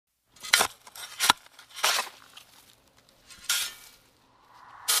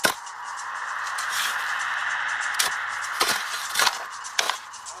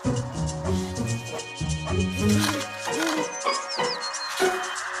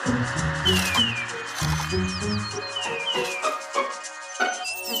Hello,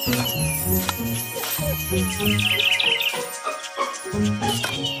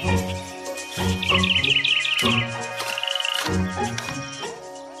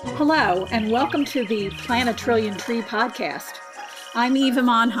 and welcome to the Plant a Trillion Tree podcast. I'm Eva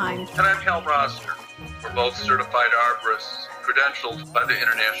Monheim. And I'm Hal Rosner. We're both certified arborists, credentialed by the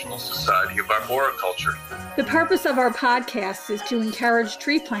International Society of Arboriculture. The purpose of our podcast is to encourage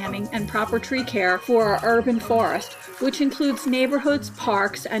tree planting and proper tree care for our urban forest, which includes neighborhoods,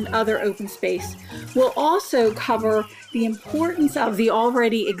 parks, and other open space. We'll also cover the importance of the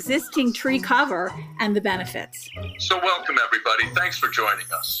already existing tree cover and the benefits. So welcome, everybody. Thanks for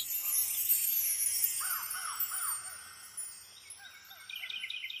joining us.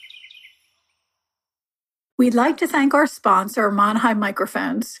 We'd like to thank our sponsor, Monheim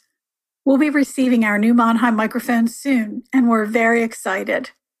Microphones. We'll be receiving our new Monheim microphones soon, and we're very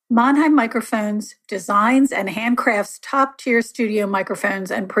excited. Monheim Microphones designs and handcrafts top-tier studio microphones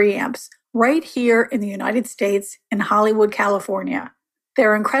and preamps right here in the United States in Hollywood, California.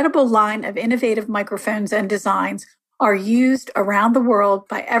 Their incredible line of innovative microphones and designs are used around the world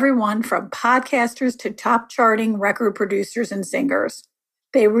by everyone from podcasters to top-charting record producers and singers.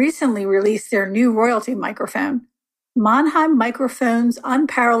 They recently released their new royalty microphone, Monheim Microphones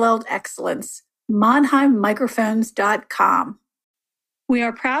Unparalleled Excellence, MonheimMicrophones.com. We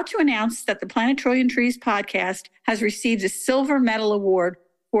are proud to announce that the Plant a Trillion Trees podcast has received a Silver Medal Award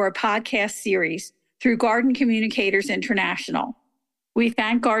for a podcast series through Garden Communicators International. We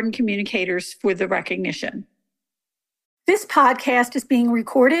thank Garden Communicators for the recognition. This podcast is being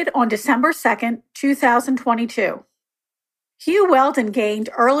recorded on December 2nd, 2022. Hugh Weldon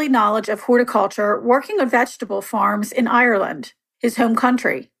gained early knowledge of horticulture working on vegetable farms in Ireland, his home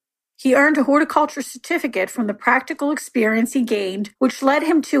country. He earned a horticulture certificate from the practical experience he gained, which led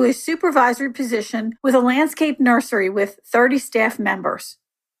him to a supervisory position with a landscape nursery with 30 staff members.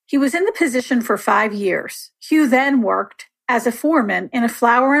 He was in the position for 5 years. Hugh then worked as a foreman in a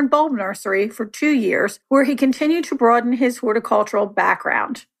flower and bulb nursery for 2 years, where he continued to broaden his horticultural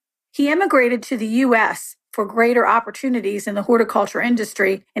background. He emigrated to the U.S. for greater opportunities in the horticulture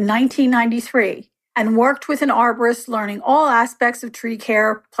industry in 1993 and worked with an arborist learning all aspects of tree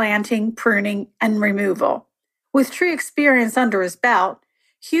care, planting, pruning, and removal. With tree experience under his belt,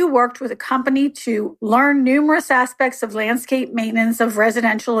 Hugh worked with a company to learn numerous aspects of landscape maintenance of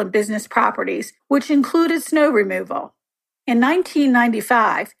residential and business properties, which included snow removal. In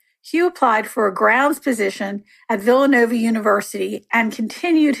 1995, Hugh applied for a grounds position at Villanova University and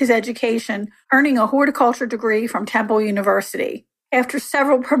continued his education, earning a horticulture degree from Temple University. After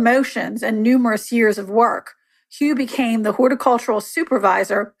several promotions and numerous years of work, Hugh became the horticultural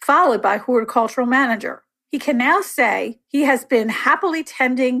supervisor, followed by horticultural manager. He can now say he has been happily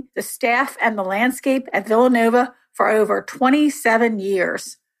tending the staff and the landscape at Villanova for over 27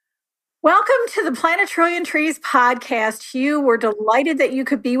 years. Welcome to the Plant a Trillion Trees podcast, Hugh. We're delighted that you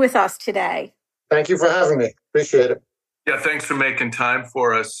could be with us today. Thank you for having me. Appreciate it. Yeah, thanks for making time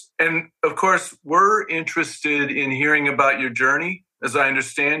for us. And of course, we're interested in hearing about your journey. As I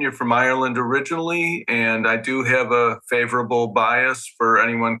understand, you're from Ireland originally, and I do have a favorable bias for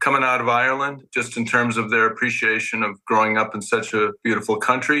anyone coming out of Ireland, just in terms of their appreciation of growing up in such a beautiful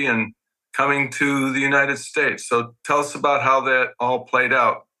country and coming to the United States. So tell us about how that all played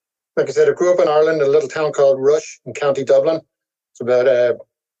out. Like I said, I grew up in Ireland in a little town called Rush in County Dublin. It's about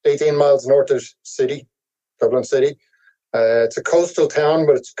 18 miles north of Dublin City. It's a coastal town,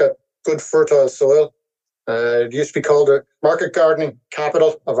 but it's got good fertile soil. It used to be called the market gardening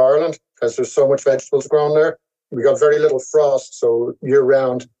capital of Ireland because there's so much vegetables grown there. We got very little frost, so year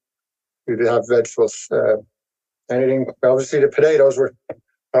round we'd have vegetables. Obviously the potatoes were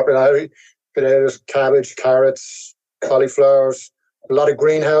popular. Potatoes, cabbage, carrots, cauliflowers. A lot of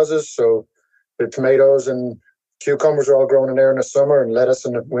greenhouses, so the tomatoes and cucumbers are all grown in there in the summer and lettuce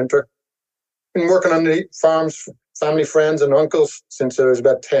in the winter. Been working on the farms, family, friends and uncles since I was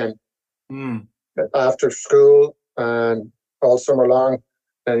about 10. After school and all summer long.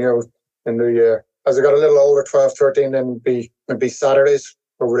 And, as I got a little older, 12, 13, then it'd be Saturdays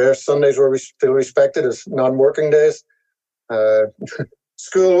over there. Sundays were still respected as non-working days.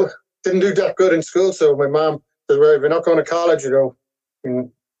 School, didn't do that good in school, so my mom said, well, if you're not going to college, you're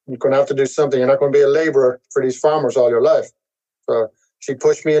going to have to do something. You're not going to be a labourer for these farmers all your life. So she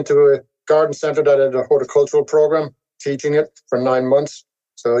pushed me into a garden centre that had a horticultural program, teaching it for 9 months.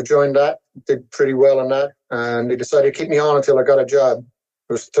 So I joined that, did pretty well on that, and they decided to keep me on until I got a job.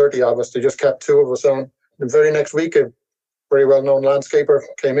 There was 30 of us. They just kept 2 of us on. The very next week, a very well-known landscaper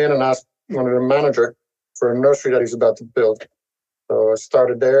came in and asked one of the manager for a nursery that he's about to build. So I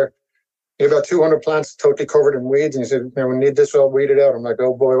started there. He had about 200 plants totally covered in weeds. And he said, we need this all weeded out. I'm like,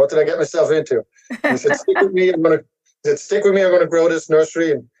 oh boy, what did I get myself into? And he said, stick with me. I'm going to grow this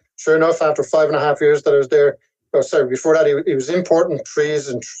nursery. And sure enough, after 5.5 years that I was there, before that, he was importing trees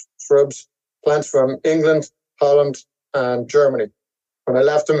and shrubs, plants from England, Holland, and Germany. When I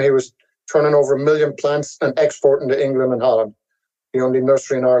left him, he was turning over 1 million plants and exporting to England and Holland. The only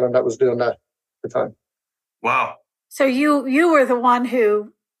nursery in Ireland that was doing that at the time. Wow. So you were the one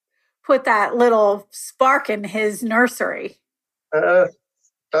who put that little spark in his nursery.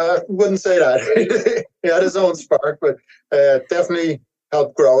 Wouldn't say that. He had his own spark, but definitely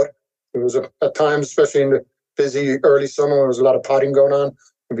helped grow it. It was at times, especially in the busy early summer, when there was a lot of potting going on.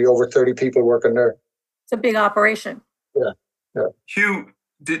 There'd be over 30 people working there. It's a big operation. Yeah. Hugh,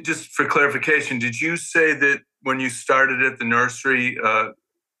 just for clarification, did you say that when you started at the nursery,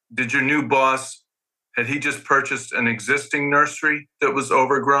 did your new boss, had he just purchased an existing nursery that was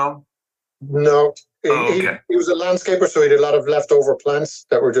overgrown? No. Okay. He was a landscaper, so he had a lot of leftover plants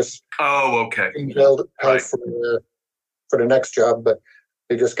that were just being held right for the next job, but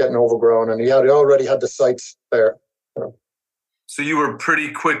they're just getting overgrown. And he already had the sites there. So you were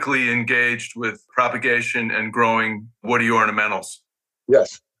pretty quickly engaged with propagation and growing woody ornamentals.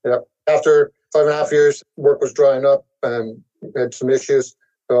 Yes. Yeah. After 5.5 years, work was drying up and had some issues.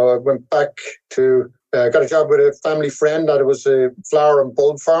 So I went back to, got a job with a family friend that it was a flower and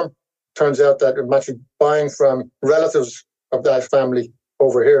bulb farm. Turns out that I'm actually buying from relatives of that family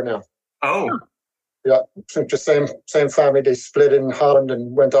over here now. Oh. Yeah, the same family. They split in Holland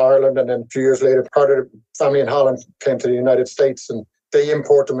and went to Ireland, and then a few years later, part of the family in Holland came to the United States, and they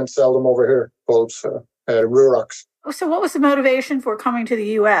import them and sell them over here, bulbs, Rurocs. So what was the motivation for coming to the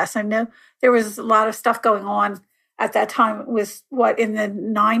U.S.? I know there was a lot of stuff going on at that time. It was, in the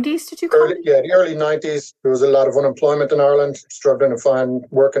 90s did you come? The early 90s. There was a lot of unemployment in Ireland, struggling to find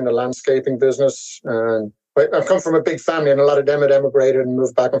work in the landscaping business. And I've come from a big family, and a lot of them had emigrated and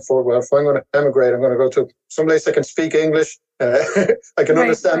moved back and forth. Well, if I'm going to emigrate, I'm going to go to someplace I can speak English. I can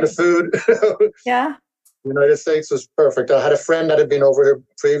understand the food. Yeah. The United States was perfect. I had a friend that had been over here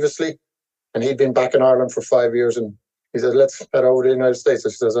previously, and he'd been back in Ireland for 5 years. And he said, let's head over to the United States. I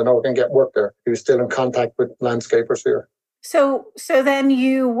said, I know I can get work there. He was still in contact with landscapers here. So then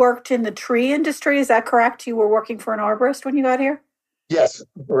you worked in the tree industry. Is that correct? You were working for an arborist when you got here? Yes,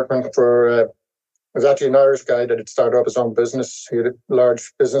 working for... I was actually an Irish guy that had started up his own business. He had a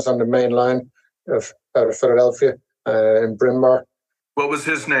large business on the main line out of Philadelphia in Bryn Mawr. What was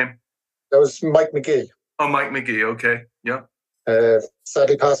his name? That was Mike McGee. Oh, Mike McGee. Okay. Yeah.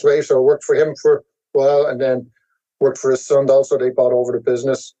 Sadly passed away, so I worked for him for a while, and then worked for his son also. They bought over the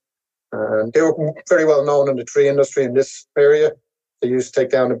business. And they were very well known in the tree industry in this area. They used to take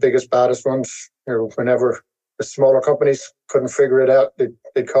down the biggest, baddest ones. Whenever the smaller companies couldn't figure it out,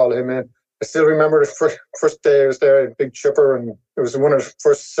 they'd call him in. I still remember the first day I was there, a big chipper, and it was one of the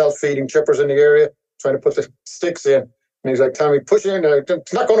first self-feeding chippers in the area, trying to put the sticks in. And he's like, Tommy, push it in there.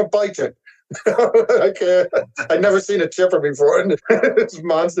 It's not going to bite you. I'd never seen a chipper before, and it's a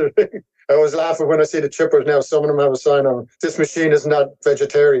monster thing. I always laugh when I see the chippers now. Some of them have a sign on them. This machine is not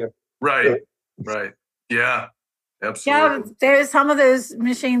vegetarian. Right. Yeah, absolutely. Yeah, some of those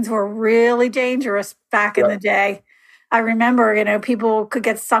machines were really dangerous back in the day. I remember, people could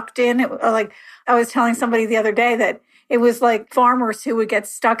get sucked in. Like I was telling somebody the other day that it was like farmers who would get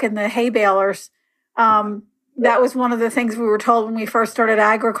stuck in the hay balers. That was one of the things we were told when we first started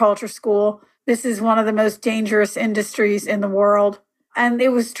agriculture school. This is one of the most dangerous industries in the world. And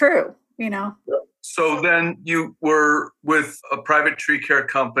it was true, So then you were with a private tree care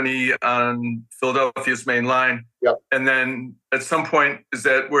company on Philadelphia's main line. Yep. And then at some point, is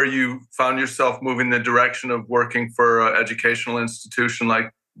that where you found yourself moving the direction of working for an educational institution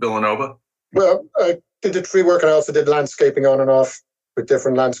like Villanova? Well, I did the tree work, and I also did landscaping on and off with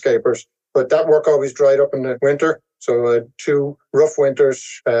different landscapers. But that work always dried up in the winter. So I had 2 rough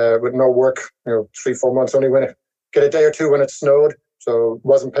winters with no work, 3-4 months, only get a day or two when it snowed. So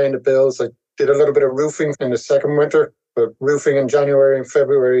wasn't paying the bills. I did a little bit of roofing in the second winter, but roofing in January and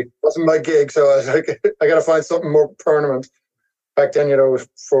February wasn't my gig. So I was like, I got to find something more permanent. Back then, was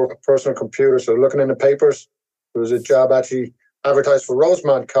for personal computer. So looking in the papers, there was a job actually advertised for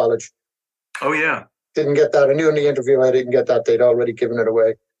Rosemont College. Oh, yeah. Didn't get that. I knew in the interview I didn't get that. They'd already given it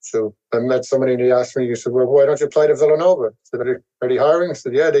away. So I met somebody and he asked me, he said, well, why don't you apply to Villanova? I said, are they hiring? I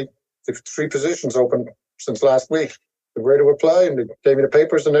said, yeah, they've 3 positions open since last week. They're ready to apply, and they gave me the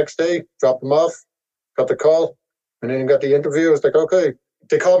papers the next day, dropped them off, got the call, and then got the interview. I was like, okay.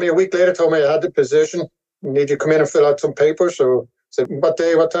 They called me a week later, told me I had the position. Need you to come in and fill out some papers. So I said, what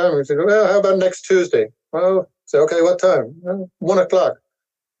day, what time? He said, well, how about next Tuesday? Well, Say, okay, what time? 1 o'clock.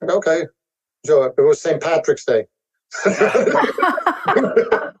 Okay. So it was St. Patrick's Day. They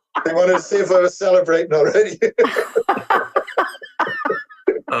wanted to see if I was celebrating already.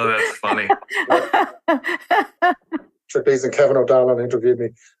 Oh, that's funny. Chuck Lees and Kevin O'Donnell interviewed me.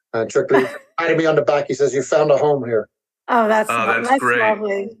 And Chuck Lees patted me on the back. He says, you found a home here. Oh, that's great.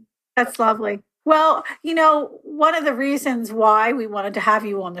 Lovely. That's lovely. Well, one of the reasons why we wanted to have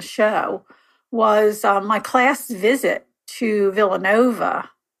you on the show was my class visit to Villanova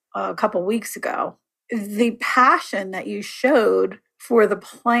a couple weeks ago. The passion that you showed for the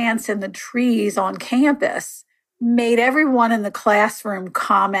plants and the trees on campus made everyone in the classroom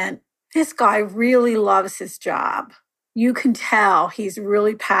comment, this guy really loves his job. You can tell he's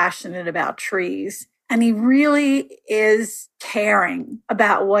really passionate about trees. And he really is caring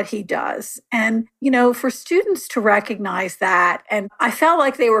about what he does. And, for students to recognize that, and I felt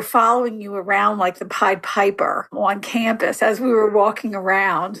like they were following you around like the Pied Piper on campus as we were walking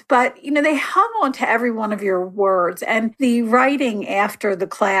around. But, they hung on to every one of your words. And the writing after the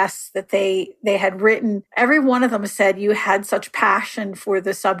class that they had written, every one of them said you had such passion for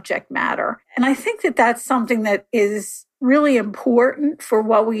the subject matter. And I think that that's something that is really important for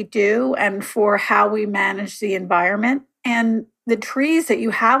what we do and for how we manage the environment. And the trees that you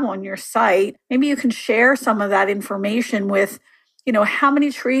have on your site, maybe you can share some of that information with, how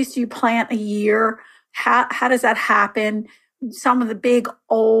many trees do you plant a year? How does that happen? Some of the big,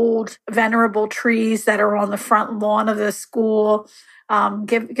 old, venerable trees that are on the front lawn of the school.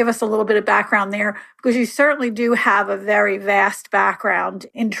 Give us a little bit of background there, because you certainly do have a very vast background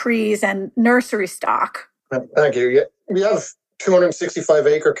in trees and nursery stock. Thank you. Yeah, we have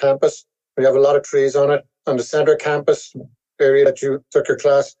 265-acre campus. We have a lot of trees on it. On the centre campus area that you took your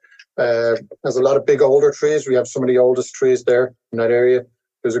class, has a lot of big older trees. We have some of the oldest trees there in that area.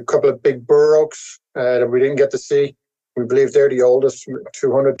 There's a couple of big bur oaks that we didn't get to see. We believe they're the oldest,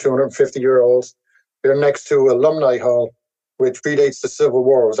 200, 250-year-olds. They're next to Alumni Hall, which predates the Civil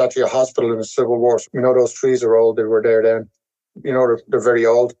War. It was actually a hospital in the Civil War. So we know those trees are old. They were there then. They're very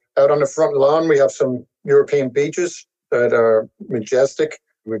old. Out on the front lawn, we have some European beeches that are majestic.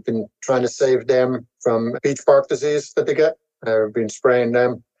 We've been trying to save them from beech bark disease that they get. We've been spraying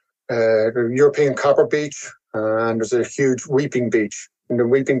them. The European copper beech, and there's a huge weeping beech. And the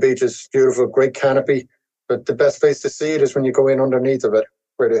weeping beech is beautiful, great canopy. But the best place to see it is when you go in underneath of it,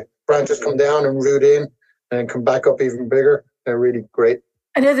 where the branches come down and root in and come back up even bigger. They're really great.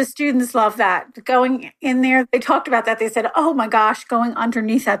 I know the students love that. Going in there, they talked about that. They said, oh my gosh, going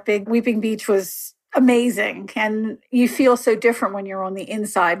underneath that big weeping beech was amazing. And you feel so different when you're on the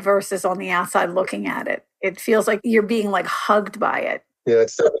inside versus on the outside looking at it. It feels like you're being like hugged by it. Yeah,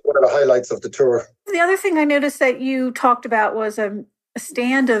 it's definitely one of the highlights of the tour. The other thing I noticed that you talked about was a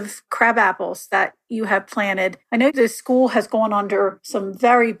stand of crab apples that you have planted. I know the school has gone under some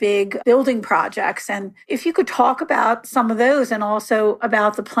very big building projects. And if you could talk about some of those and also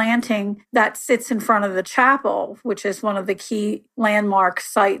about the planting that sits in front of the chapel, which is one of the key landmark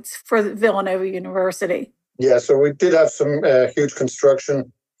sites for Villanova University. Yeah, so we did have some huge construction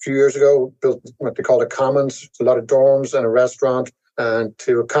a few years ago, built what they call the Commons. It's a lot of dorms and a restaurant. And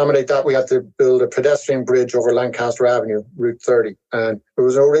to accommodate that, we had to build a pedestrian bridge over Lancaster Avenue, Route 30. And it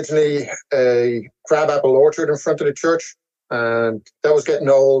was originally a crabapple orchard in front of the church. And that was getting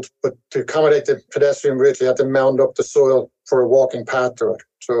old. But to accommodate the pedestrian bridge, they had to mound up the soil for a walking path to it.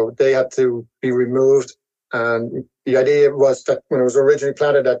 So they had to be removed. And the idea was that when it was originally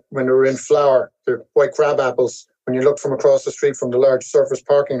planted, that when they were in flower, the white crabapples, when you look from across the street from the large surface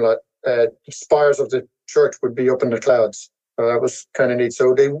parking lot, the spires of the church would be up in the clouds. That was kind of neat.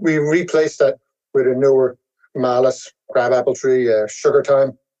 So we replaced that with a newer Malus crabapple tree, Sugar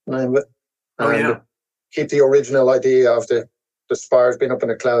Time, name it. And keep the original idea of the spires being up in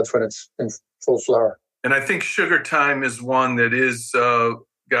the clouds when it's in full flower. And I think Sugar Time is one that is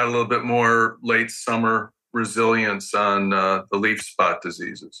got a little bit more late summer resilience on the leaf spot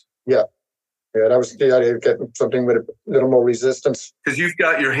diseases. Yeah, that was the idea of getting something with a little more resistance. Because you've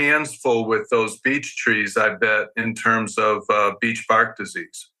got your hands full with those beech trees, I bet, in terms of beech bark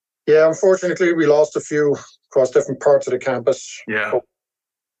disease. Yeah, unfortunately, we lost a few across different parts of the campus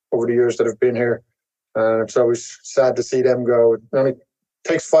over the years that I've been here. It's always sad to see them go. I mean, it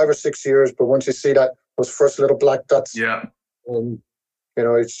takes 5 or 6 years, but once you see those first little black dots,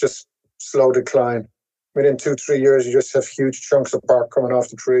 it's just slow decline. Within 2-3 years, you just have huge chunks of bark coming off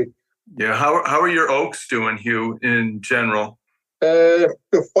the tree. Yeah, how are your oaks doing, Hugh, in general? The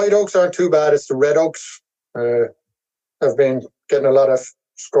white oaks aren't too bad. It's the red oaks have been getting a lot of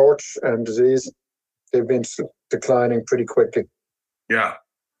scorch and disease. They've been declining pretty quickly. Yeah.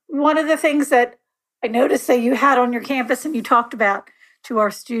 One of the things that I noticed that you had on your campus and you talked about to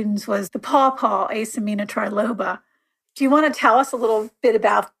our students was the pawpaw Asamina triloba. Do you want to tell us a little bit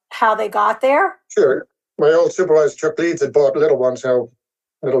about how they got there? Sure. My old supervisor, Chuck Leeds, had bought little ones,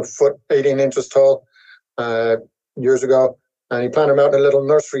 little foot, 18 inches tall, years ago. And he planted them out in a little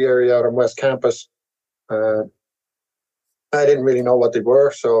nursery area out on West Campus. I didn't really know what they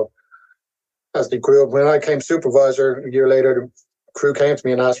were. So as they grew up, when I came supervisor a year later, the crew came to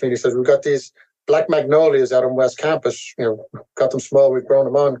me and asked me, he says, we've got these black magnolias out on West Campus, got them small, we've grown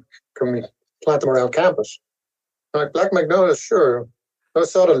them on. Can we plant them around campus? I'm like, black magnolias, sure. I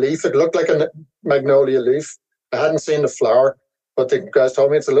saw the leaf. It looked like a magnolia leaf. I hadn't seen the flower, but the guys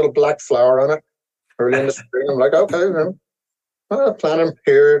told me it's a little black flower on it early in the spring. I'm like, okay, then I'll plant them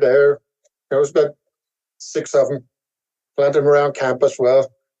here, there. There was about 6 of them. Planted them around campus. Well,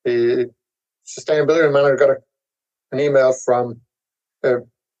 the sustainability manager got an email from a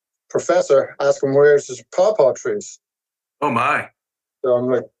professor asking where's his pawpaw trees. Oh, my. So I'm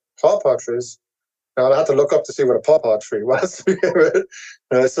like, pawpaw trees? Now I had to look up to see what a pawpaw tree was. And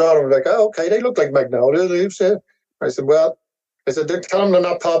I saw them like, oh, okay, they look like magnolia leaves. Yeah. I said, well, tell them they're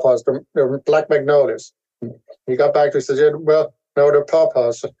not pawpaws, they're black magnolias. He got back to me and said, yeah, well, no, they're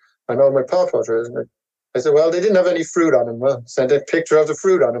pawpaws. I know my pawpaw trees. I said, well, they didn't have any fruit on them. Well, sent a picture of the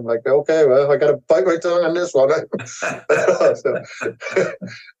fruit on them. Like, okay, well, I got to bite my tongue on this one. So,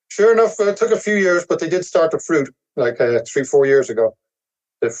 sure enough, it took a few years, but they did start to fruit like 3-4 years ago.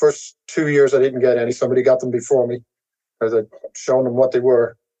 The first 2 years I didn't get any. Somebody got them before me as I'd shown them what they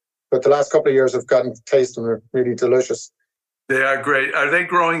were. But the last couple of years I've gotten to taste them. They're really delicious. They are great. Are they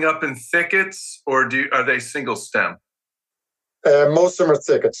growing up in thickets or are they single stem? Most of them are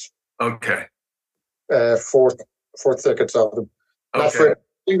thickets. Okay. 4 thickets of them. Okay. Not fruit.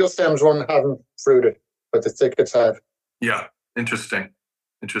 Single stems one haven't fruited, but the thickets have. Yeah. Interesting.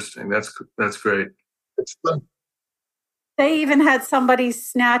 That's great. It's fun. They even had somebody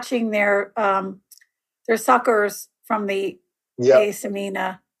snatching their suckers from the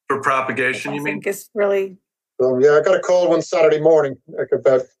Asamina. For propagation, you mean? I think it's really... Yeah, I got a call one Saturday morning, like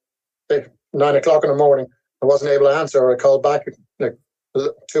about 9 o'clock in the morning. I wasn't able to answer. I called back like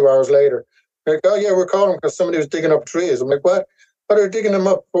 2 hours later. Like, oh yeah, we're calling because somebody was digging up trees. I'm like, what? But they're digging them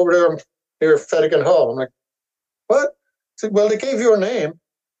up over there near Fettigan Hall. I'm like, what? I said, well, they gave your name.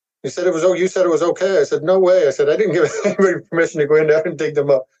 You said it was okay. I said, no way. I said, I didn't give anybody permission to go in there and dig them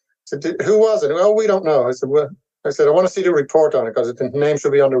up. I said, who was it? Oh, we don't know. I said, well, I want to see the report on it because the name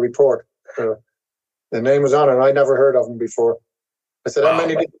should be on the report. The name was on it and I never heard of them before. I said, how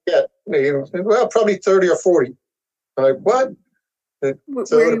many did you get? Well, probably 30 or 40. I'm like, what? So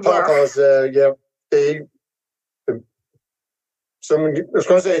the pawpaws, someone, I was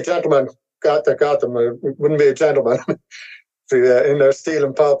going to say a gentleman got them. It wouldn't be a gentleman. In there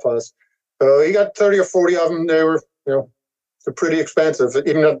stealing pawpaws. So he got 30 or 40 of them. They were, they're pretty expensive,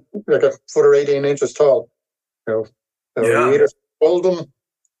 even at like a foot or 18 inches tall. He either sold them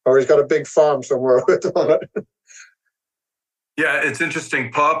or he's got a big farm somewhere with them on it. Yeah, it's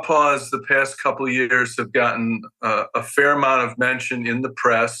interesting. Pawpaws the past couple of years have gotten a fair amount of mention in the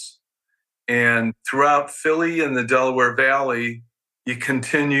press. And throughout Philly and the Delaware Valley, you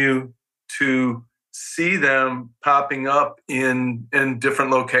continue to see them popping up in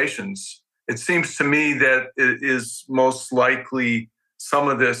different locations. It seems to me that it is most likely some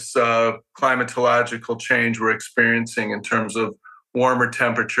of this climatological change we're experiencing in terms of warmer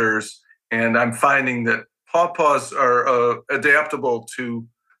temperatures. And I'm finding that pawpaws are adaptable to,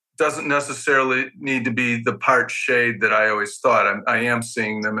 doesn't necessarily need to be the part shade that I always thought. I am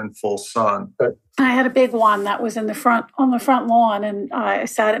seeing them in full sun. I had a big one that was on the front lawn, and I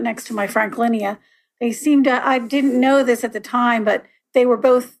sat it next to my Franklinia. They seemed to, I didn't know this at the time, but they were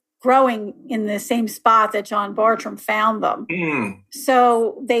both growing in the same spot that John Bartram found them.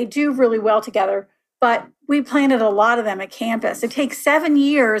 So they do really well together. But we planted a lot of them at campus. It takes 7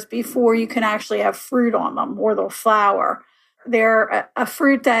 years before you can actually have fruit on them or they'll flower. They're a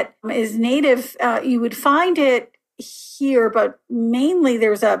fruit that is native. You would find it here, but mainly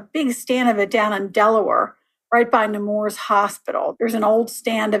there's a big stand of it down in Delaware, right by Nemours Hospital. There's an old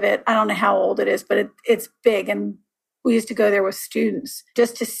stand of it. I don't know how old it is, but it's big. And we used to go there with students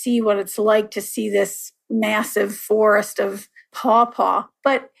just to see what it's like to see this massive forest of pawpaw.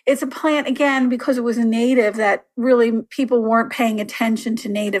 But it's a plant, again, because it was a native that really people weren't paying attention to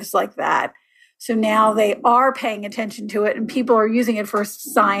natives like that. So now they are paying attention to it and people are using it for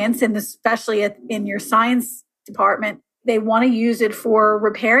science, and especially in your science department, they want to use it for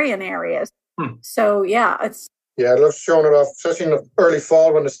riparian areas. So, yeah, I love showing it off, especially in the early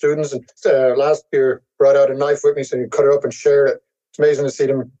fall when the students last year brought out a knife with me, so you cut it up and share it. It's amazing to see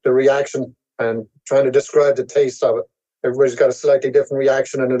the reaction and trying to describe the taste of it. Everybody's got a slightly different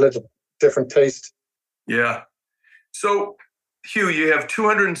reaction and a little different taste. Yeah. So, Hugh, you have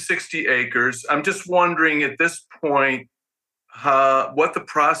 260 acres. I'm just wondering at this point what the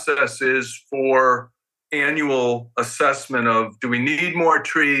process is for annual assessment of, do we need more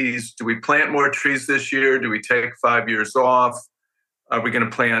trees? Do we plant more trees this year? Do we take 5 years off? Are we going to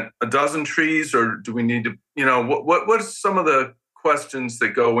plant a dozen trees, or do we need to, what are some of the questions that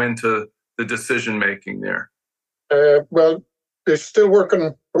go into the decision making there? Well, they're still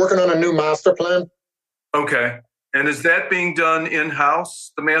working on a new master plan. Okay. And is that being done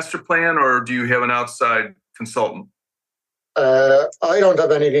in-house, the master plan, or do you have an outside consultant? I don't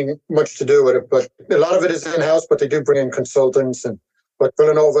have anything much to do with it, but a lot of it is in-house, but they do bring in consultants, but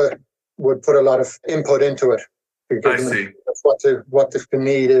Villanova would put a lot of input into it. I see. That's what the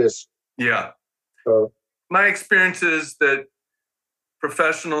need is. Yeah. So my experience is that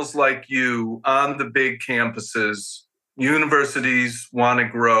professionals like you on the big campuses, universities want to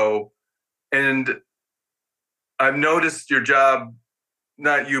grow. And I've noticed your job,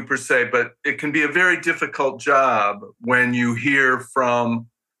 not you per se, but it can be a very difficult job when you hear from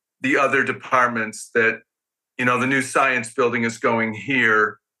the other departments that, the new science building is going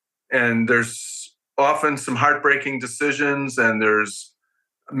here. And there's often some heartbreaking decisions, and there's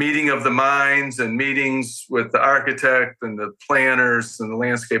meeting of the minds and meetings with the architect and the planners and the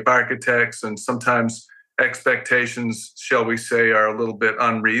landscape architects. And sometimes expectations, shall we say, are a little bit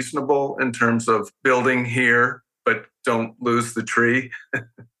unreasonable in terms of building here, but don't lose the tree.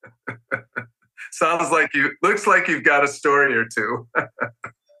 Looks like you've got a story or two.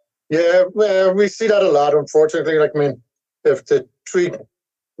 Yeah, well, we see that a lot, unfortunately. If the tree,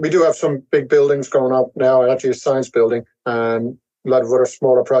 we do have some big buildings going up now, actually a science building, and a lot of other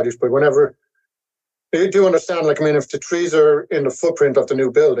smaller projects. But whenever you do understand, if the trees are in the footprint of the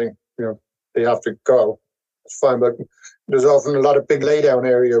new building, they have to go. It's fine, but there's often a lot of big laydown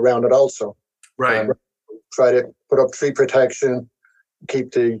area around it also. Right. And try to put up tree protection,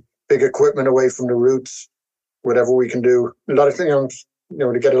 keep the big equipment away from the roots, whatever we can do. A lot of things,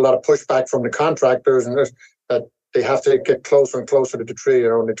 to get a lot of pushback from the contractors, and that they have to get closer and closer to the tree.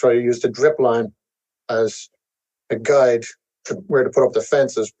 And they try to use the drip line as a guide to where to put up the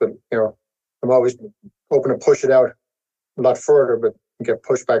fences. But I'm always hoping to push it out a lot further, but you get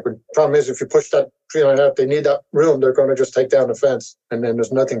pushback. But the problem is, if you push that tree line out, they need that room. They're going to just take down the fence, and then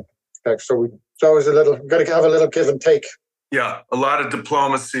there's nothing. So it's always got to have a little give and take. Yeah, a lot of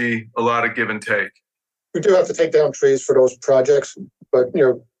diplomacy, a lot of give and take. We do have to take down trees for those projects, but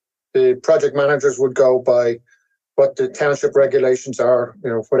the project managers would go by what the township regulations are.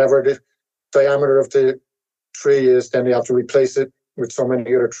 Whatever the diameter of the tree is, then you have to replace it with so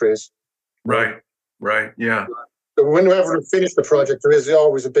many other trees. Right, yeah. So whenever we finish the project, there is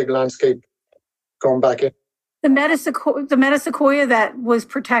always a big landscape going back in. The metasequoia that was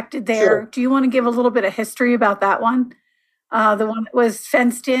protected there, Sure. Do you want to give a little bit of history about that one? The one that was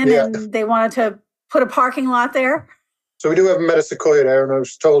fenced in, Yeah. and they wanted to put a parking lot there? So we do have a metasequoia there, and I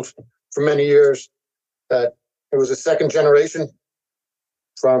was told for many years that it was a second generation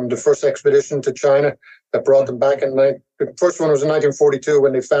from the first expedition to China that brought them back. And the first one was in 1942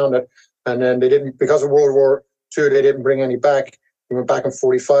 when they found it, and then they didn't, because of World War II, they didn't bring any back. We went back in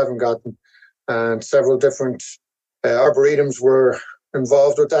 45 and got them. And several different arboretums were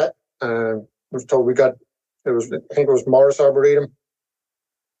involved with that. I was told I think it was Morris Arboretum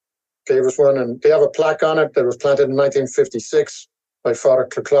gave us one, and they have a plaque on it that was planted in 1956 by Father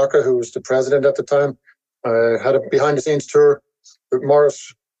Clocka, who was the president at the time. Had a behind-the-scenes tour with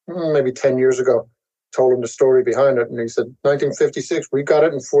Morris maybe 10 years ago, told him the story behind it, and he said, 1956, we got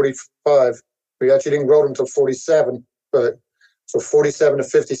it in 45. We actually didn't grow it until 47, but so 47 to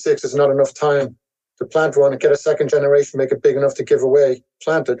 56 is not enough time to plant one and get a second generation, make it big enough to give away,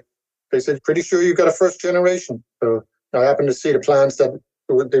 plant it. They said, pretty sure you got a first generation. So I happened to see the plans that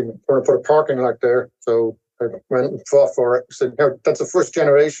they were going to put a parking lot there. So I went and fought for it. I said, that's a first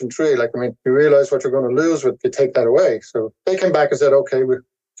generation tree. You realize what you're going to lose if you take that away. So they came back and said, okay, we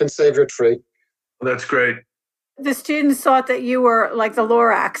can save your tree. Well, that's great. The students thought that you were like the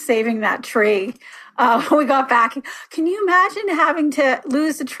Lorax saving that tree. We got back. Can you imagine having to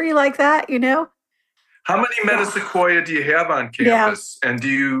lose a tree like that, How many metasequoia do you have on campus? Yeah. And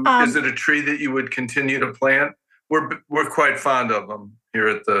is it a tree that you would continue to plant? We're quite fond of them here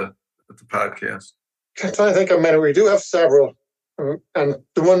at the podcast. I'm trying to think how many. We do have several. And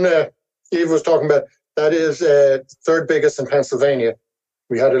the one Eve was talking about, that is third biggest in Pennsylvania.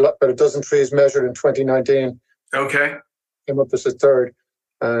 We had about a dozen trees measured in 2019. Okay. Came up as the third.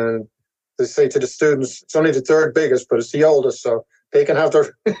 And they say to the students, it's only the third biggest, but it's the oldest. So they can have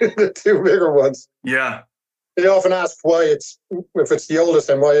their the two bigger ones. Yeah. They often ask why if it's the oldest,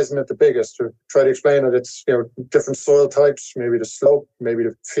 then why isn't it the biggest? To try to explain it, it's different soil types, maybe the slope, maybe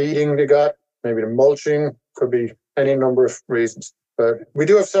the feeding they got, maybe the mulching, could be any number of reasons. But we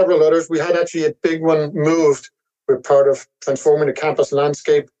do have several others. We had actually a big one moved. We're part of transforming the campus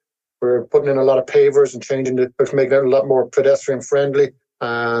landscape. We're putting in a lot of pavers and changing it, making it a lot more pedestrian friendly.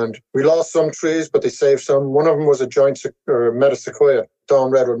 And we lost some trees, but they saved some. One of them was a metasequoia,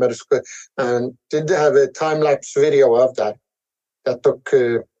 dawn redwood metasequoia, and did have a time-lapse video of that. That took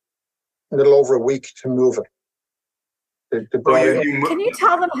a little over a week to move it. Can you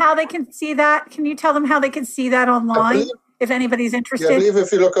tell them how they can see that? Can you tell them how they can see that online, if anybody's interested? Yeah, I believe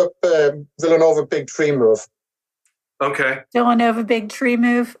if you look up Villanova big tree move. Okay. Villanova big tree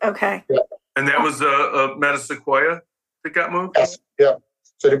move? Okay. Yeah. And that was a metasequoia that got moved? Yes, yeah.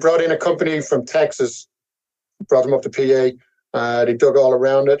 So they brought in a company from Texas, brought them up to PA. They dug all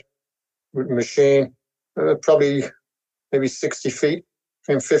around it with a machine, probably maybe 60 feet,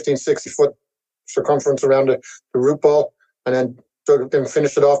 between 50 and 60 foot circumference around the root ball, and then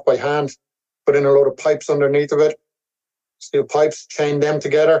finished it off by hand, put in a load of pipes underneath of it, steel pipes, chained them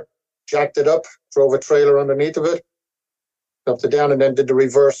together, jacked it up, drove a trailer underneath of it, up and down, and then did the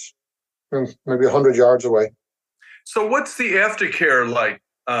reverse maybe 100 yards away. So what's the aftercare like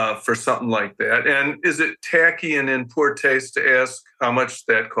for something like that? And is it tacky and in poor taste to ask how much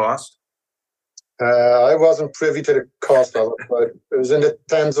that cost? I wasn't privy to the cost of it, but it was in the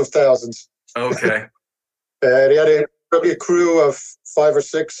tens of thousands. Okay. They had probably a crew of 5 or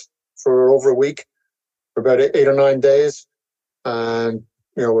 6 for over a week, for about 8 or 9 days, and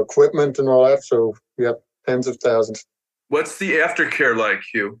equipment and all that. So yeah, tens of thousands. What's the aftercare like,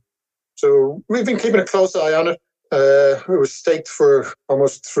 Hugh? So we've been keeping a close eye on it. It was staked for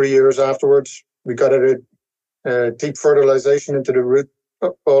almost 3 years afterwards. We got it deep fertilization into the root,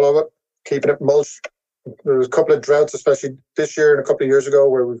 all of it, keeping it mulched. There was a couple of droughts, especially this year and a couple of years ago,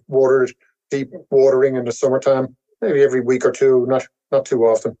 where we watered, deep watering in the summertime, maybe every week or two, not too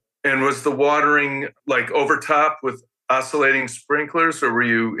often. And was the watering like over top with oscillating sprinklers, or were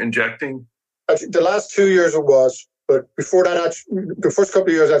you injecting? Actually, the last 2 years it was, but before that, actually, the first couple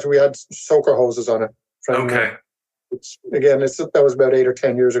of years, actually, we had soaker hoses on it. Okay. That was about 8 or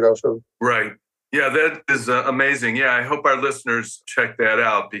 10 years ago. So right. Yeah, that is amazing. Yeah, I hope our listeners check that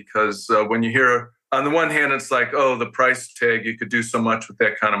out, because when you hear, on the one hand, it's like, oh, the price tag, you could do so much with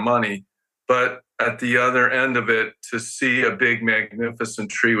that kind of money. But at the other end of it, to see a big, magnificent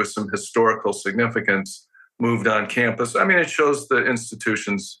tree with some historical significance moved on campus, I mean, it shows the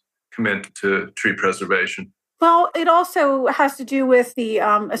institution's commitment to tree preservation. Well, it also has to do with the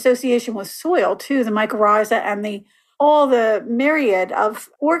association with soil, too, the mycorrhiza and all the myriad of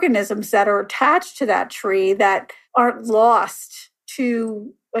organisms that are attached to that tree that aren't lost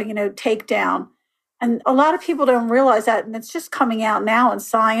to, take down. And a lot of people don't realize that, and it's just coming out now in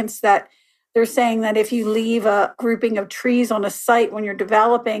science that they're saying that if you leave a grouping of trees on a site when you're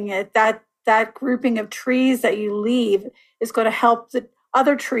developing it, that grouping of trees that you leave is going to help the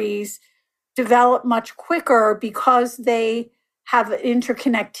other trees develop much quicker, because they have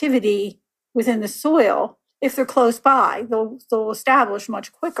interconnectivity within the soil. If they're close by, they'll establish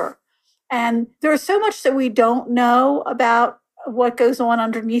much quicker. And there's so much that we don't know about what goes on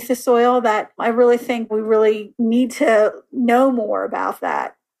underneath the soil that I really think we really need to know more about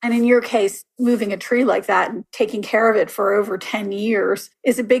that. And in your case, moving a tree like that and taking care of it for over 10 years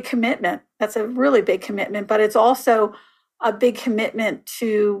is a big commitment. That's a really big commitment, but it's also a big commitment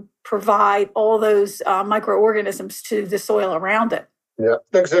to provide all those microorganisms to the soil around it. Yeah,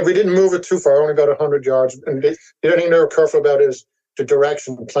 like I said, we didn't move it too far, only about 100 yards. And the other thing they were careful about is the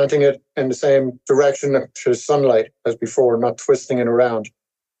direction, planting it in the same direction to sunlight as before, not twisting it around.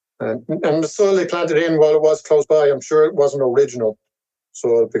 And the soil they planted in, while it was close by, I'm sure it wasn't original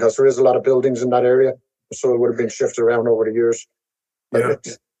soil, because there is a lot of buildings in that area. The soil would have been shifted around over the years. But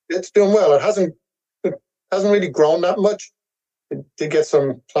yeah. It's doing well. It hasn't really grown that much. It did get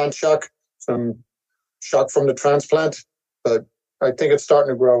some plant shock, some shock from the transplant, but I think it's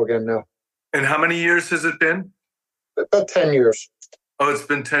starting to grow again now. And how many years has it been? About 10 years. Oh, it's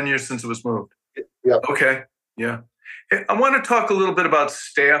been 10 years since it was moved. Yeah. Okay. Yeah. Hey, I want to talk a little bit about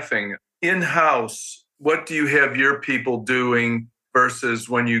staffing. In-house, what do you have your people doing versus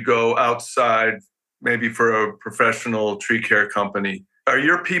when you go outside, maybe for a professional tree care company? Are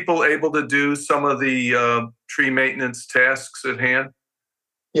your people able to do some of the tree maintenance tasks at hand?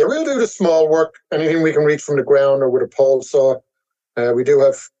 Yeah, we'll do the small work, anything we can reach from the ground or with a pole saw. We do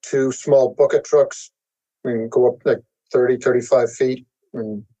have 2 small bucket trucks. We can go up like 30, 35 feet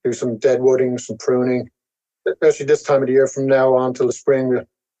and do some deadwooding, some pruning. especially this time of the year from now on till the spring, we'll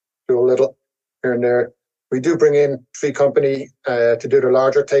do a little here and there. We do bring in tree company to do the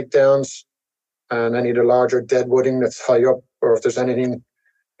larger takedowns and any of the larger deadwooding that's high up, or if there's anything,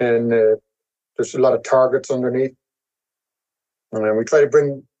 and there's a lot of targets underneath. And we try to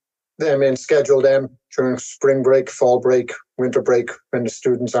bring them in, schedule them during spring break, fall break, winter break when the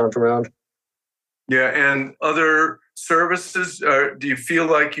students aren't around. Yeah, and other services, do you feel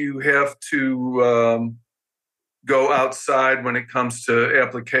like you have to go outside when it comes to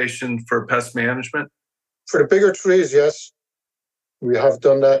application for pest management? For the bigger trees, yes, we have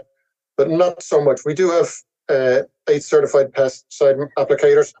done that, but not so much. We do have 8 certified pesticide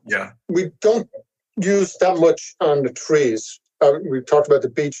applicators. Yeah. We don't use that much on the trees. We talked about the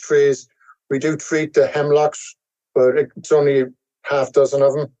beech trees. We do treat the hemlocks, but it's only half dozen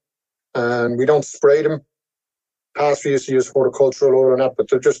of them. And we don't spray them. Past we used to use horticultural oil and that, but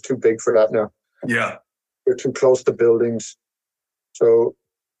they're just too big for that now. Yeah. They're too close to buildings. So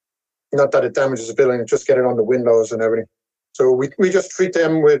not that it damages the building, just get it on the windows and everything. So we just treat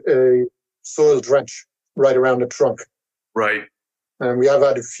them with a soil drench right around the trunk. Right. And we have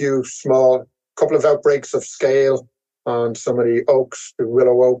had a couple of outbreaks of scale on some of the oaks, the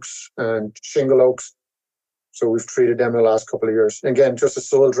willow oaks and shingle oaks. So we've treated them in the last couple of years. Again, just a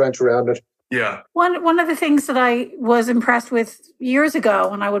soil drench around it. Yeah. One of the things that I was impressed with years ago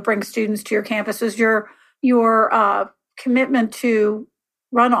when I would bring students to your campus was your commitment to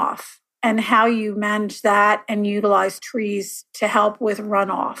runoff and how you manage that and utilize trees to help with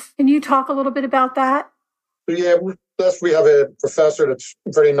runoff. Can you talk a little bit about that? Yeah, plus we have a professor that's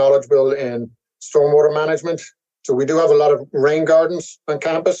very knowledgeable in stormwater management. So we do have a lot of rain gardens on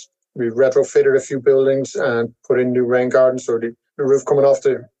campus. We've retrofitted a few buildings and put in new rain gardens. So the roof coming off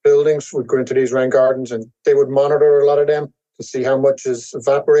the buildings would go into these rain gardens, and they would monitor a lot of them to see how much is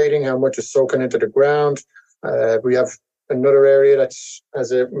evaporating, how much is soaking into the ground. We have another area that's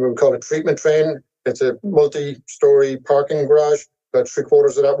we call a treatment drain. It's a multi-story parking garage. About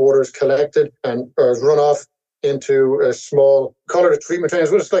 3/4 of that water is collected and is run off into a small, call it a treatment drain.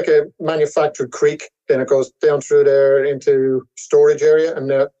 It's like a manufactured creek. Then it goes down through there into storage area.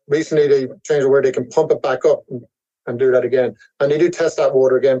 And recently they changed where they can pump it back up and do that again. And they do test that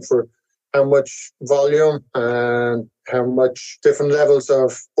water again for how much volume and how much different levels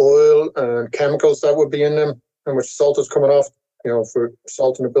of oil and chemicals that would be in them, how much salt is coming off, for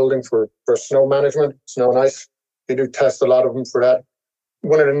salt in the building for snow management, snow and ice. They do test a lot of them for that.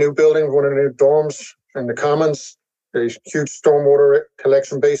 One of the new buildings, one of the new dorms in the commons, there's huge stormwater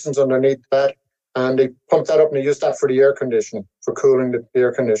collection basins underneath that. And they pump that up and they use that for the air conditioning, for cooling the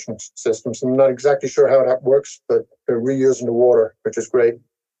air conditioning systems. I'm not exactly sure how that works, but they're reusing the water, which is great.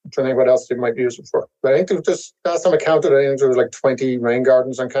 I'm trying to think what else they might use it for. But I think last time I counted, I think there was like 20 rain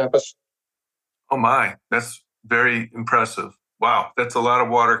gardens on campus. Oh my, that's very impressive. Wow, that's a lot of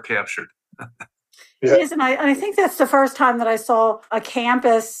water captured. Yeah. It is, and I think that's the first time that I saw a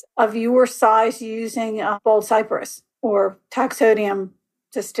campus of your size using bold cypress or taxodium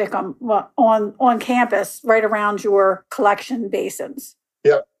to stick on campus right around your collection basins.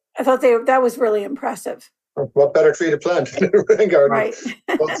 Yeah. I thought that was really impressive. What better tree to plant in a rain garden? Right.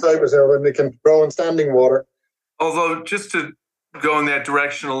 Bold cypress there when they can grow in standing water. Although, just to go in that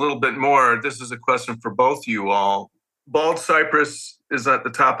direction a little bit more, this is a question for both you all. Bald cypress is at the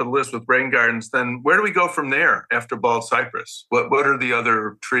top of the list with rain gardens. Then where do we go from there after bald cypress? What are the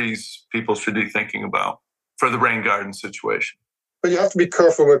other trees people should be thinking about for the rain garden situation? But you have to be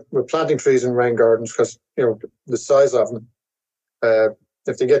careful with planting trees in rain gardens because, the size of them.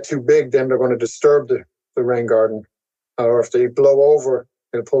 If they get too big, then they're going to disturb the rain garden. Or if they blow over,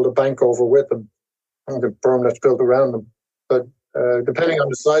 they'll pull the bank over with them and the berm that's built around them. But depending on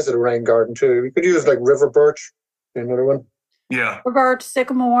the size of the rain garden, too, you could use like river birch, another one. Yeah. River birch,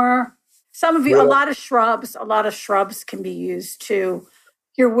 sycamore. A lot of shrubs can be used too.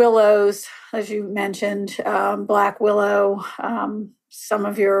 Your willows, as you mentioned, black willow, some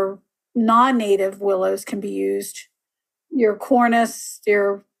of your non-native willows can be used. Your cornice,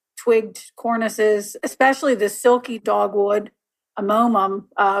 your twigged cornices, especially the silky dogwood, amomum,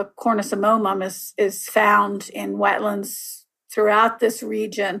 Cornus amomum is found in wetlands throughout this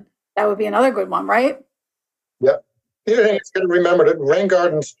region. That would be another good one, right? Yeah. The other thing is got to remember that rain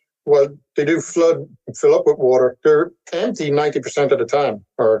gardens, well, they do flood and fill up with water. They're empty 90% of the time,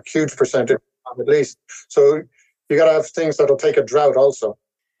 or a huge percentage at least. So you got to have things that'll take a drought also.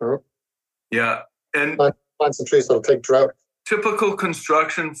 Yeah. And plants and trees that'll take drought. Typical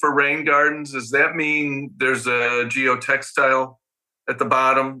construction for rain gardens, does that mean there's a geotextile at the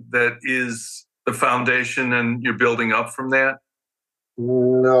bottom that is the foundation and you're building up from that?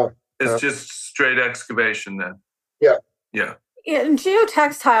 No. It's just straight excavation then. Yeah. Yeah. In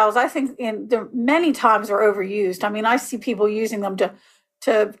geotextiles, I think many times are overused. I mean, I see people using them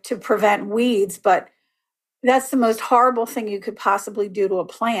to prevent weeds, but that's the most horrible thing you could possibly do to a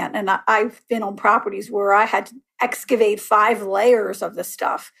plant. And I've been on properties where I had to excavate 5 layers of the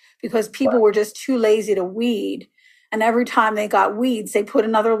stuff because people were just too lazy to weed. And every time they got weeds, they put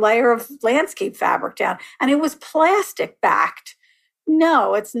another layer of landscape fabric down, and it was plastic backed.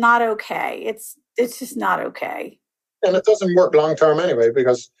 No, it's not okay. It's just not okay. And it doesn't work long term anyway,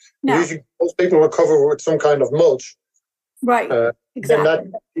 because usually most people will cover with some kind of mulch. Right. Exactly.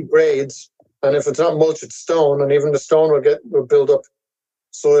 Then that degrades. And if it's not mulch, it's stone. And even the stone will build up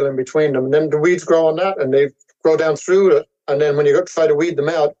soil in between them. And then the weeds grow on that, and they grow down through it. And then when you try to weed them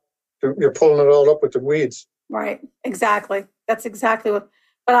out, you're pulling it all up with the weeds. Right. Exactly. That's exactly what.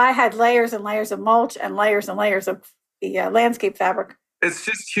 But I had layers and layers of mulch and layers of the landscape fabric. It's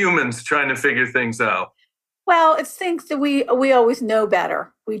just humans trying to figure things out. Well, it's things that we always know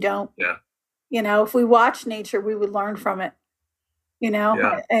better. We don't. Yeah. If we watch nature, we would learn from it. And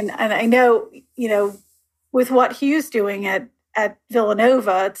I know, with what Hugh's doing at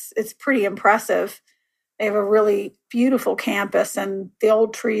Villanova, it's pretty impressive. They have a really beautiful campus, and the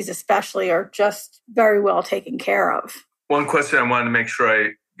old trees especially are just very well taken care of. One question I wanted to make sure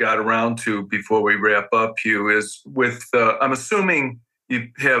I got around to before we wrap up, Hugh, is with I'm assuming you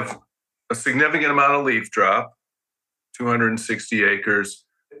have a significant amount of leaf drop, 260 acres.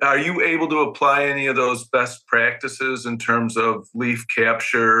 Are you able to apply any of those best practices in terms of leaf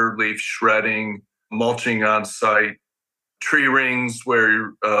capture, leaf shredding, mulching on site, tree rings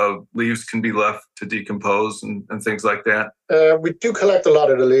where leaves can be left to decompose and things like that? We do collect a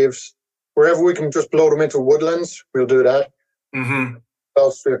lot of the leaves. Wherever we can just blow them into woodlands, we'll do that. Mm-hmm.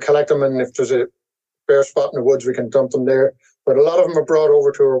 Else we'll collect them, and if there's a bare spot in the woods, we can dump them there. But a lot of them are brought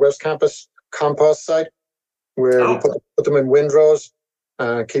over to our West Campus compost site, where we put them in windrows,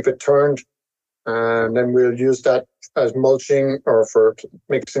 keep it turned, and then we'll use that as mulching or for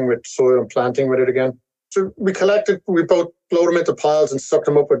mixing with soil and planting with it again. So we collect it, we both blow them into piles and suck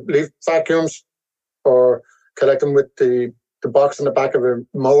them up with leaf vacuums, or collect them with the box in the back of a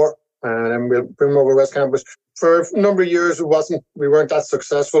mower, and then we'll bring them over West Campus. For a number of years, we weren't that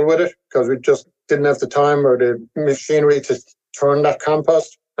successful with it because we just didn't have the time or the machinery to turn that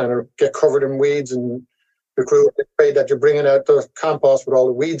compost and get covered in weeds, and the crew was afraid that you're bringing out the compost with all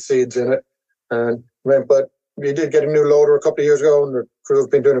the weed seeds in it. But we did get a new loader a couple of years ago, and the crew have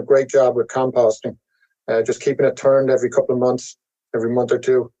been doing a great job with composting, just keeping it turned every couple of months, every month or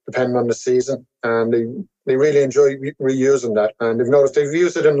two, depending on the season. And they really enjoy reusing that. And they've noticed they've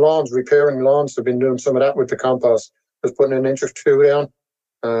used it in lawns, repairing lawns. They've been doing some of that with the compost, just putting an inch or two down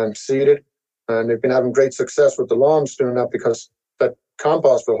and seeded. And they've been having great success with the lawns doing that, because that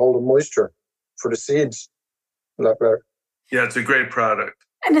compost will hold the moisture for the seeds a lot better. Yeah, it's a great product.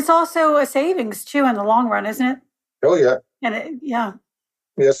 And it's also a savings, too, in the long run, isn't it? Oh, yeah. And Yeah,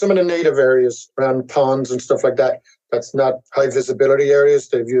 some of the native areas around ponds and stuff like that, that's not high visibility areas.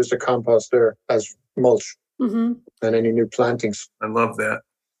 They've used the compost there as mulch and any new plantings. I love that.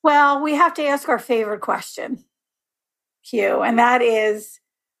 Well, we have to ask our favorite question, Hugh, and that is,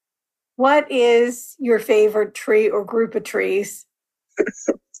 what is your favorite tree or group of trees?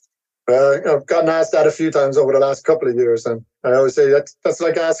 I've gotten asked that a few times over the last couple of years, and I always say that's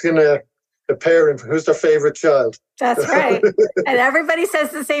like asking a parent who's their favorite child. That's right. And everybody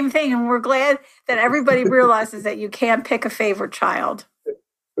says the same thing, and we're glad that everybody realizes that you can't pick a favorite child,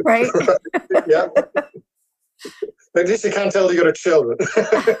 right? Yeah. At least you can't tell the other children.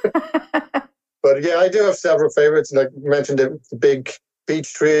 But yeah, I do have several favorites. Like you mentioned, the big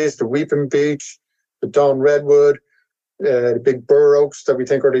beech trees, the weeping beech, the dawn redwood, the big bur oaks that we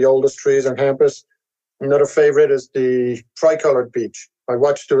think are the oldest trees on campus. Another favorite is the tricolored beech.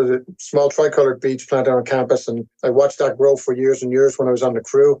 There was a small tricolored beech planted on campus, and I watched that grow for years and years when I was on the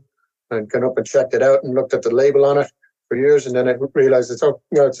crew. And got up and checked it out and looked at the label on it for years, and then I realized it's a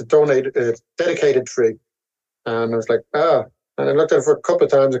dedicated tree. And I was like, and I looked at it for a couple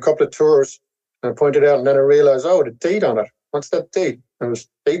of times, a couple of tours, and I pointed out, and then I realized, the date on it. What's that date? It was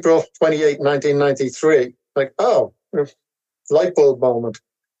April 28, 1993. Like, light bulb moment.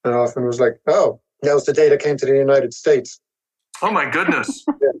 And I often was like, that was the day I came to the United States. Oh, my goodness.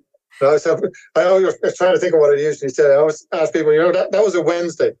 Yeah. I always was trying to think of what I usually say. I always ask people, that was a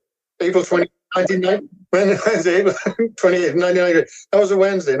Wednesday. April 20, 1990. Wednesday, April 28, 1990. That was a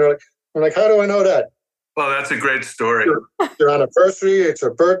Wednesday. And I'm like, how do I know that? Well, that's a great story. It's your anniversary. It's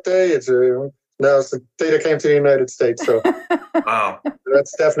her birthday. It's No, it's the day that came to the United States. So Wow.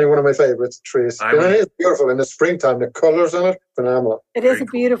 that's definitely one of my favorite trees. And it is beautiful in the springtime. The colors on it, phenomenal. It is a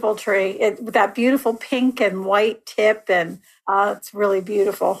beautiful tree. With that beautiful pink and white tip, and it's really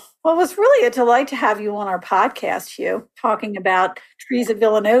beautiful. Well, it was really a delight to have you on our podcast, Hugh, talking about trees at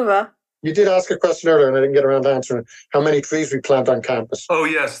Villanova. You did ask a question earlier, and I didn't get around to answering how many trees we plant on campus. Oh,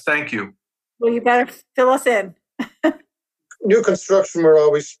 yes. Thank you. Well, you better fill us in. New construction, we're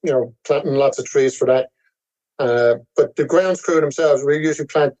always, planting lots of trees for that. But the grounds crew themselves, we usually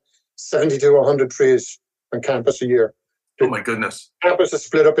plant 70 to 100 trees on campus a year. Oh, my goodness. Campus is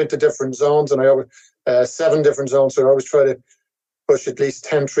split up into different zones, and I always 7 different zones. So I always try to push at least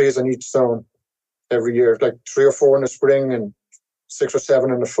 10 trees on each zone every year, like 3 or 4 in the spring and 6 or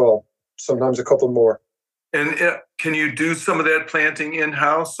 7 in the fall. Sometimes a couple more. And can you do some of that planting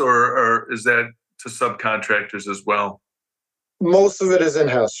in-house, or is that to subcontractors as well? Most of it is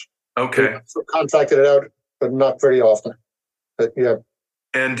in-house. Okay. We contracted it out, but not very often. But yeah.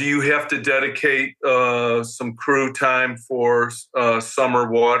 And do you have to dedicate some crew time for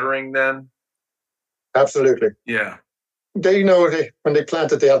summer watering then? Absolutely. Yeah. They know when they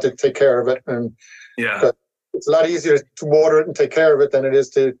plant it, they have to take care of it. And yeah, it's a lot easier to water it and take care of it than it is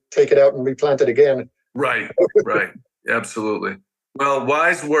to take it out and replant it again. Right. Absolutely. Well,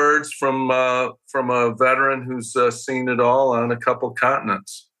 wise words from a veteran who's seen it all on a couple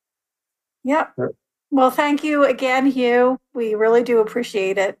continents. Yep. Well, thank you again, Hugh. We really do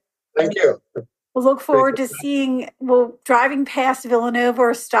appreciate it. Thank you. We'll look forward to driving past Villanova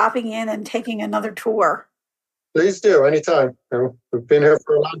or stopping in and taking another tour. Please do, anytime. We've been here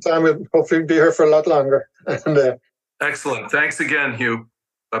for a long time. We'll hopefully be here for a lot longer. Excellent. Thanks again, Hugh.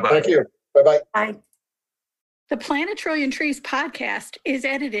 Bye-bye. Thank you. Bye-bye. Bye. The Planet Trillion Trees podcast is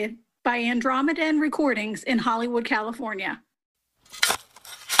edited by Andromeda Recordings in Hollywood, California.